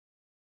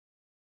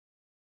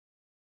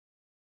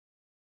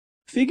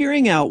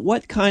Figuring out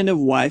what kind of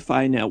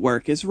Wi-Fi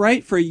network is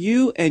right for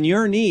you and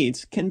your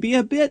needs can be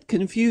a bit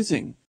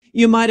confusing.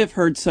 You might have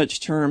heard such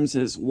terms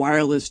as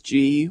wireless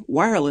G,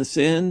 wireless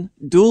N,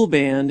 dual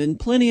band, and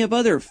plenty of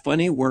other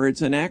funny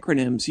words and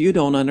acronyms you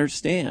don't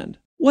understand.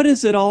 What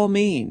does it all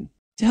mean?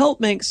 To help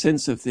make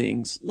sense of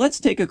things, let's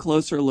take a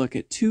closer look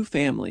at two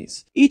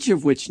families, each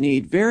of which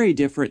need very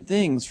different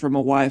things from a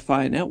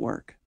Wi-Fi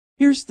network.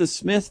 Here's the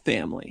Smith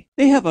family.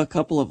 They have a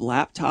couple of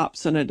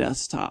laptops and a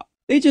desktop.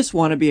 They just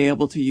want to be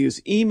able to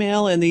use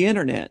email and the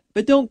internet,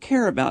 but don't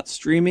care about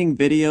streaming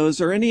videos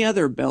or any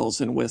other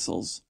bells and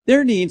whistles.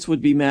 Their needs would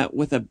be met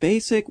with a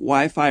basic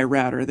Wi-Fi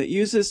router that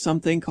uses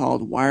something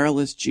called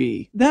wireless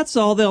G. That's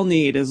all they'll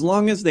need as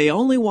long as they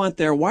only want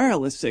their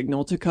wireless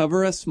signal to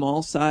cover a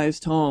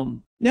small-sized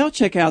home. Now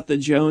check out the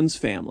Jones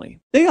family.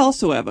 They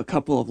also have a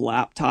couple of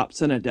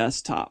laptops and a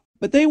desktop,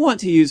 but they want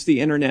to use the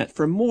internet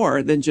for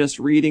more than just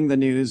reading the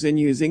news and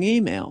using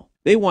email.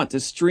 They want to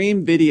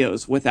stream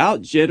videos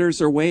without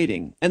jitters or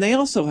waiting, and they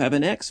also have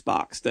an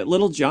Xbox that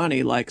little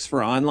Johnny likes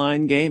for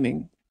online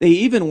gaming. They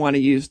even want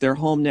to use their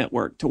home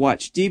network to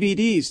watch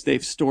DVDs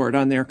they've stored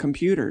on their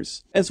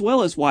computers, as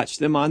well as watch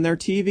them on their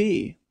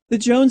TV. The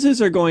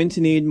Joneses are going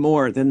to need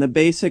more than the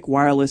basic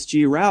wireless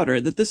G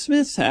router that the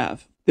Smiths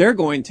have. They're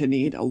going to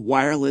need a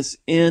wireless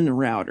N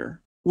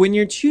router. When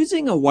you're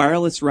choosing a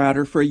wireless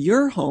router for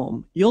your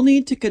home, you'll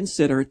need to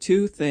consider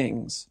two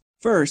things.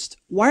 First,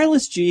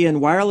 wireless G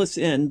and wireless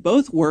N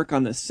both work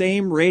on the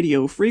same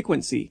radio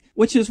frequency,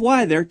 which is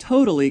why they're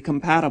totally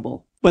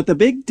compatible. But the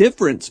big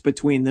difference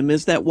between them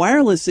is that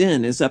wireless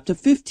N is up to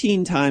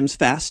 15 times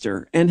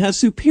faster and has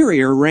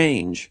superior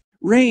range.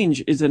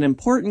 Range is an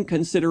important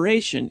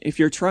consideration if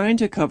you're trying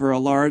to cover a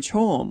large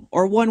home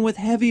or one with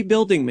heavy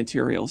building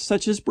materials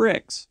such as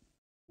bricks.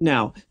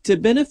 Now, to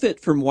benefit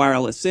from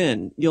wireless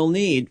N, you'll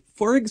need,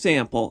 for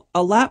example,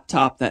 a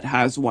laptop that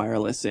has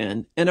wireless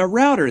N and a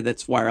router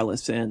that's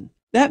wireless N.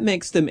 That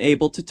makes them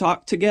able to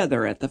talk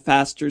together at the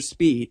faster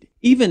speed,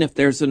 even if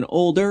there's an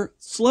older,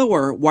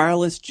 slower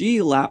wireless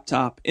G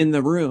laptop in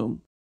the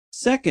room.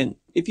 Second,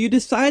 if you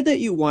decide that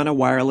you want a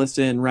wireless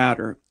N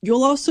router,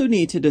 you'll also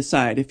need to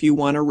decide if you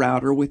want a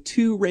router with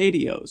two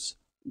radios.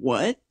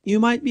 What? You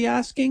might be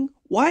asking.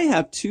 Why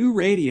have two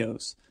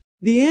radios?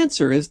 The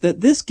answer is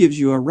that this gives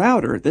you a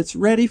router that's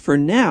ready for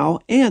now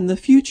and the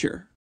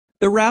future.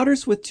 The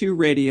routers with two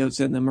radios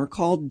in them are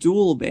called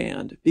dual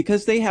band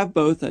because they have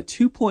both a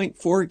 2.4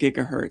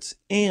 GHz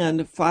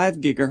and 5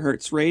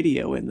 GHz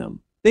radio in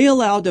them. They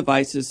allow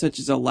devices such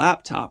as a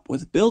laptop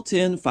with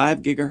built-in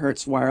 5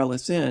 GHz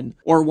wireless in,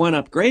 or one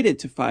upgraded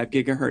to 5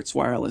 GHz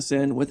wireless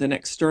in with an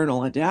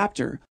external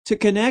adapter, to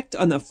connect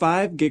on the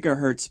 5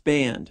 GHz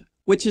band,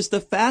 which is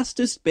the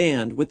fastest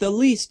band with the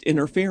least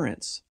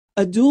interference.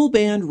 A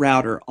dual-band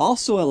router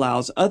also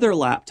allows other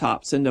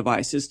laptops and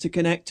devices to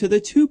connect to the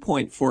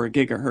 2.4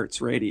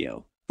 GHz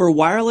radio. For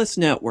wireless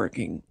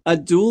networking, a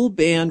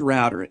dual-band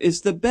router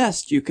is the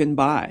best you can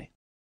buy.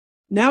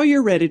 Now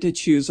you're ready to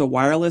choose a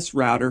wireless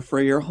router for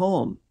your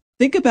home.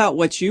 Think about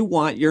what you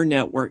want your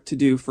network to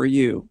do for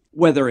you,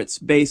 whether it's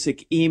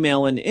basic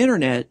email and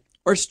internet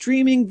or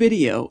streaming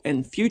video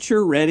and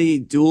future-ready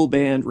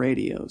dual-band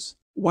radios.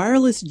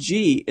 Wireless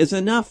G is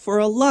enough for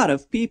a lot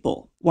of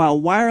people, while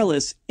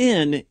wireless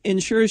N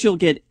ensures you'll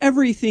get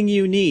everything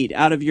you need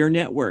out of your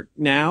network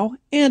now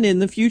and in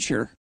the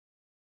future.